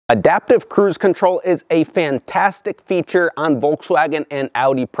Adaptive cruise control is a fantastic feature on Volkswagen and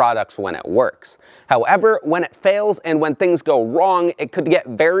Audi products when it works. However, when it fails and when things go wrong, it could get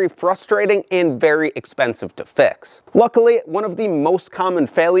very frustrating and very expensive to fix. Luckily, one of the most common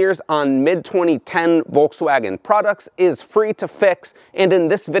failures on mid-2010 Volkswagen products is free to fix, and in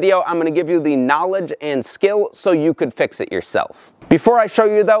this video, I'm going to give you the knowledge and skill so you could fix it yourself. Before I show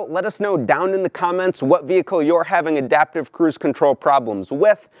you though, let us know down in the comments what vehicle you're having adaptive cruise control problems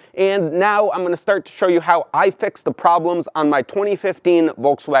with. And now I'm going to start to show you how I fixed the problems on my 2015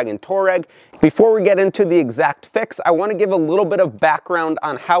 Volkswagen Touareg. Before we get into the exact fix, I want to give a little bit of background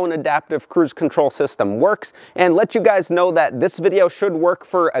on how an adaptive cruise control system works and let you guys know that this video should work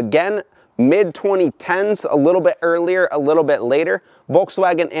for, again, mid-2010s, a little bit earlier, a little bit later,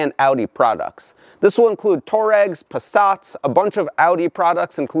 Volkswagen and Audi products. This will include Touaregs, Passats, a bunch of Audi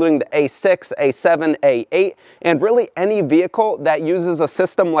products including the A6, A7, A8, and really any vehicle that uses a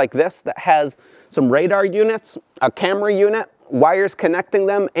system like this that has some radar units, a camera unit, wires connecting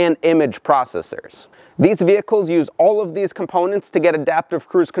them, and image processors. These vehicles use all of these components to get adaptive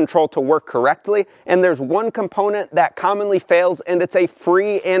cruise control to work correctly, and there's one component that commonly fails, and it's a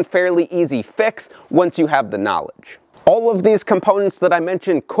free and fairly easy fix once you have the knowledge. All of these components that I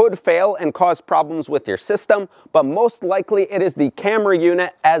mentioned could fail and cause problems with your system, but most likely it is the camera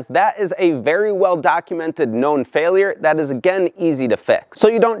unit, as that is a very well documented known failure that is again easy to fix. So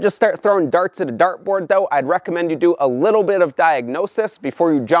you don't just start throwing darts at a dartboard though. I'd recommend you do a little bit of diagnosis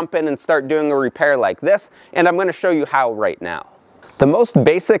before you jump in and start doing a repair like this, and I'm going to show you how right now. The most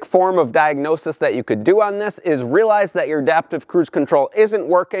basic form of diagnosis that you could do on this is realize that your adaptive cruise control isn't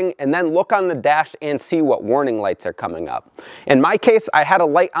working and then look on the dash and see what warning lights are coming up. In my case, I had a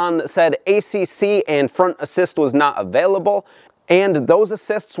light on that said ACC and front assist was not available, and those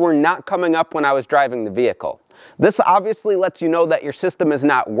assists were not coming up when I was driving the vehicle. This obviously lets you know that your system is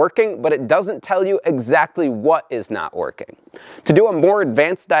not working, but it doesn't tell you exactly what is not working. To do a more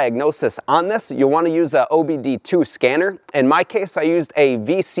advanced diagnosis on this, you'll want to use a OBD2 scanner. In my case, I used a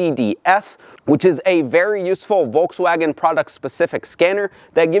VCDS, which is a very useful Volkswagen product-specific scanner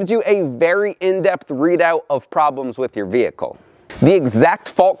that gives you a very in-depth readout of problems with your vehicle. The exact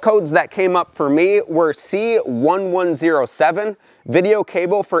fault codes that came up for me were C1107, video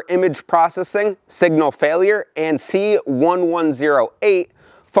cable for image processing, signal failure, and C1108,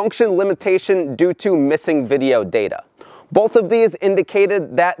 function limitation due to missing video data. Both of these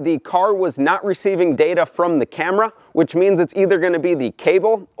indicated that the car was not receiving data from the camera, which means it's either going to be the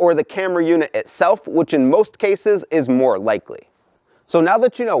cable or the camera unit itself, which in most cases is more likely. So now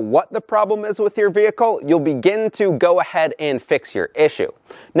that you know what the problem is with your vehicle, you'll begin to go ahead and fix your issue.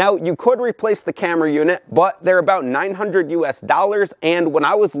 Now, you could replace the camera unit, but they're about $900 US, and when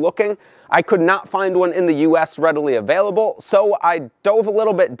I was looking, I could not find one in the US readily available, so I dove a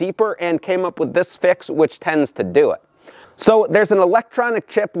little bit deeper and came up with this fix, which tends to do it. So there's an electronic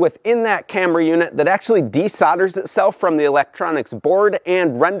chip within that camera unit that actually desolders itself from the electronics board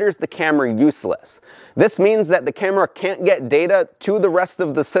and renders the camera useless. This means that the camera can't get data to the rest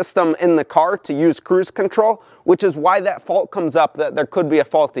of the system in the car to use cruise control, which is why that fault comes up, that there could be a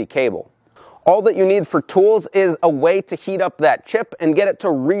faulty cable. All that you need for tools is a way to heat up that chip and get it to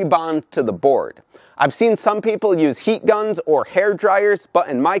rebond to the board. I've seen some people use heat guns or hair dryers, but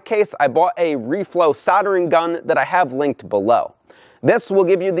in my case, I bought a reflow soldering gun that I have linked below. This will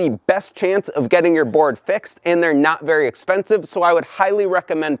give you the best chance of getting your board fixed, and they're not very expensive, so I would highly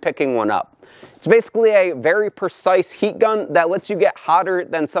recommend picking one up. It's basically a very precise heat gun that lets you get hotter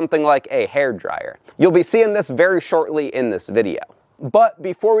than something like a hair dryer. You'll be seeing this very shortly in this video. But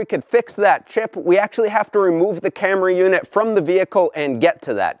before we could fix that chip, we actually have to remove the camera unit from the vehicle and get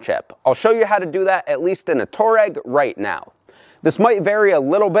to that chip. I'll show you how to do that, at least in a Touareg, right now. This might vary a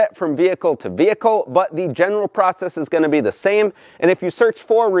little bit from vehicle to vehicle, but the general process is going to be the same. And if you search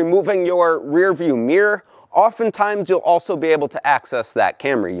for removing your rear view mirror, oftentimes you'll also be able to access that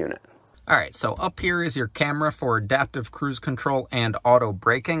camera unit. Alright, so up here is your camera for adaptive cruise control and auto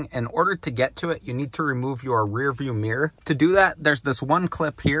braking. In order to get to it, you need to remove your rear view mirror. To do that, there's this one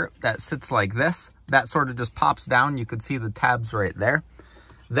clip here that sits like this. That sort of just pops down. You can see the tabs right there.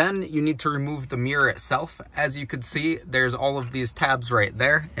 Then you need to remove the mirror itself. As you can see, there's all of these tabs right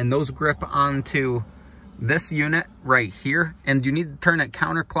there, and those grip onto this unit right here. And you need to turn it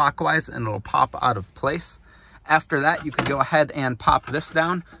counterclockwise and it'll pop out of place. After that, you could go ahead and pop this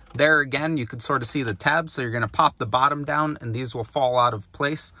down. There again, you can sort of see the tabs. So you're going to pop the bottom down and these will fall out of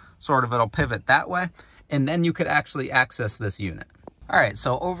place. Sort of it'll pivot that way. And then you could actually access this unit. All right,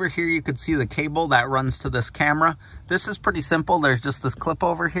 so over here you could see the cable that runs to this camera. This is pretty simple. There's just this clip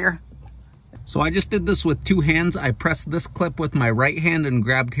over here. So I just did this with 2 hands. I pressed this clip with my right hand and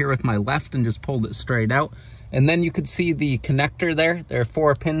grabbed here with my left and just pulled it straight out. And then you could see the connector there. There are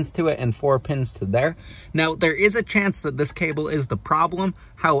 4 pins to it and 4 pins to there. Now, there is a chance that this cable is the problem.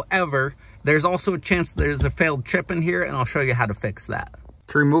 However, there's also a chance there's a failed chip in here, and I'll show you how to fix that.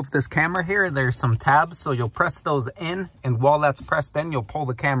 To remove this camera here, there's some tabs, so you'll press those in, and while that's pressed in, you'll pull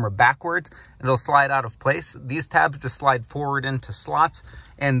the camera backwards, and it'll slide out of place. These tabs just slide forward into slots,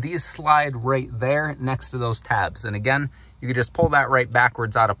 and these slide right there next to those tabs. And again, you can just pull that right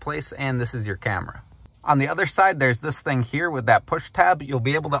backwards out of place, and this is your camera. On the other side, there's this thing here with that push tab. You'll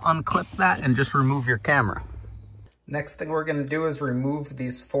be able to unclip that and just remove your camera. Next thing we're going to do is remove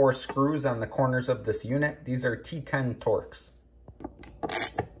these 4 screws on the corners of this unit. These are T10 Torx.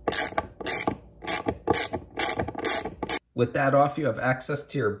 With that off, you have access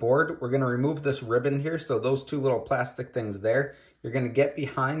to your board. We're going to remove this ribbon here, so those 2 little plastic things there. You're going to get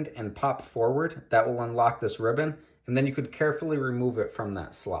behind and pop forward. That will unlock this ribbon, and then you could carefully remove it from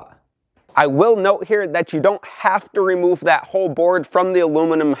that slot. I will note here that you don't have to remove that whole board from the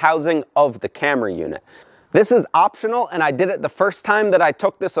aluminum housing of the camera unit. This is optional, and I did it the first time that I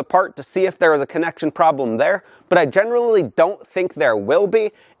took this apart to see if there was a connection problem there, but I generally don't think there will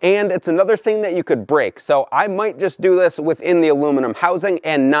be, and it's another thing that you could break, so I might just do this within the aluminum housing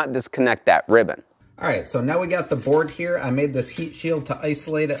and not disconnect that ribbon. Alright, so now we got the board here. I made this heat shield to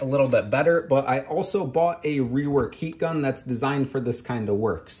isolate it a little bit better, but I also bought a rework heat gun that's designed for this kind of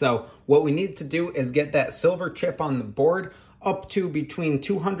work. So what we need to do is get that silver chip on the board up to between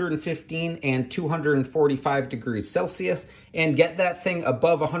 215 and 245 degrees Celsius and get that thing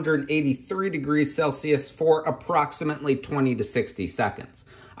above 183 degrees Celsius for approximately 20 to 60 seconds.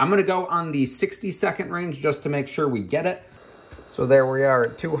 I'm going to go on the 60-second range just to make sure we get it. So there we are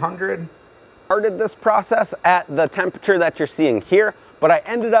at 200. Started this process at the temperature that you're seeing here, but I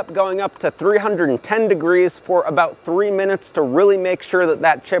ended up going up to 310 degrees for about 3 minutes to really make sure that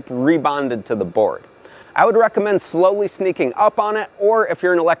that chip rebonded to the board. I would recommend slowly sneaking up on it, or if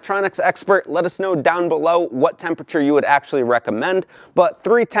you're an electronics expert, let us know down below what temperature you would actually recommend, but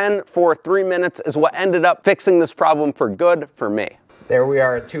 310 for 3 minutes is what ended up fixing this problem for good for me. There we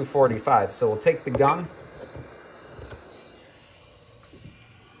are at 245, so we'll take the gun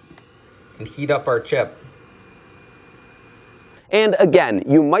and heat up our chip. And again,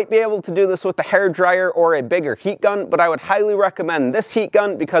 you might be able to do this with a hairdryer or a bigger heat gun, but I would highly recommend this heat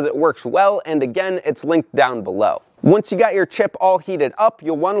gun because it works well, and again, it's linked down below. Once you got your chip all heated up,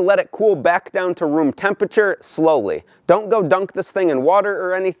 you'll want to let it cool back down to room temperature slowly. Don't go dunk this thing in water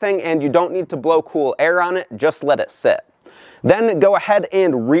or anything, and you don't need to blow cool air on it, just let it sit. Then go ahead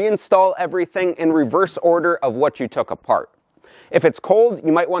and reinstall everything in reverse order of what you took apart. If it's cold,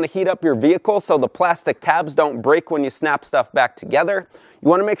 you might want to heat up your vehicle so the plastic tabs don't break when you snap stuff back together. You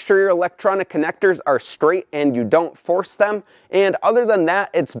want to make sure your electronic connectors are straight and you don't force them. And other than that,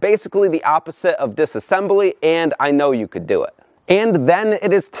 it's basically the opposite of disassembly, and I know you could do it. And then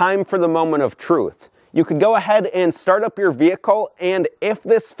it is time for the moment of truth. You could go ahead and start up your vehicle, and if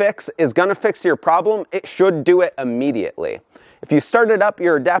this fix is going to fix your problem, it should do it immediately. If you start it up,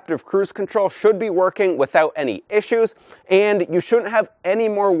 your adaptive cruise control should be working without any issues, and you shouldn't have any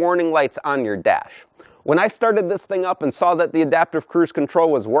more warning lights on your dash. When I started this thing up and saw that the adaptive cruise control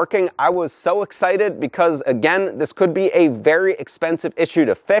was working, I was so excited because, again, this could be a very expensive issue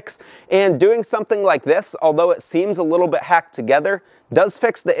to fix, and doing something like this, although it seems a little bit hacked together, does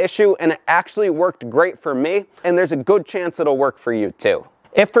fix the issue, and it actually worked great for me, and there's a good chance it'll work for you too.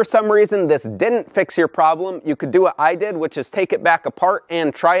 If for some reason this didn't fix your problem, you could do what I did, which is take it back apart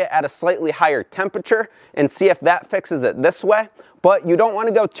and try it at a slightly higher temperature and see if that fixes it this way. But you don't want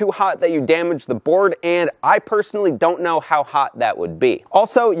to go too hot that you damage the board, and I personally don't know how hot that would be.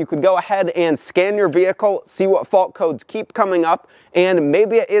 Also, you could go ahead and scan your vehicle, see what fault codes keep coming up, and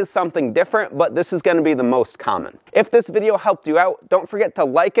maybe it is something different, but this is going to be the most common. If this video helped you out, don't forget to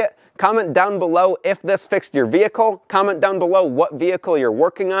like it, comment down below if this fixed your vehicle, comment down below what vehicle you're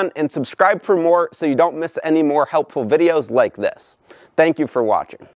working on, and subscribe for more so you don't miss any more helpful videos like this. Thank you for watching.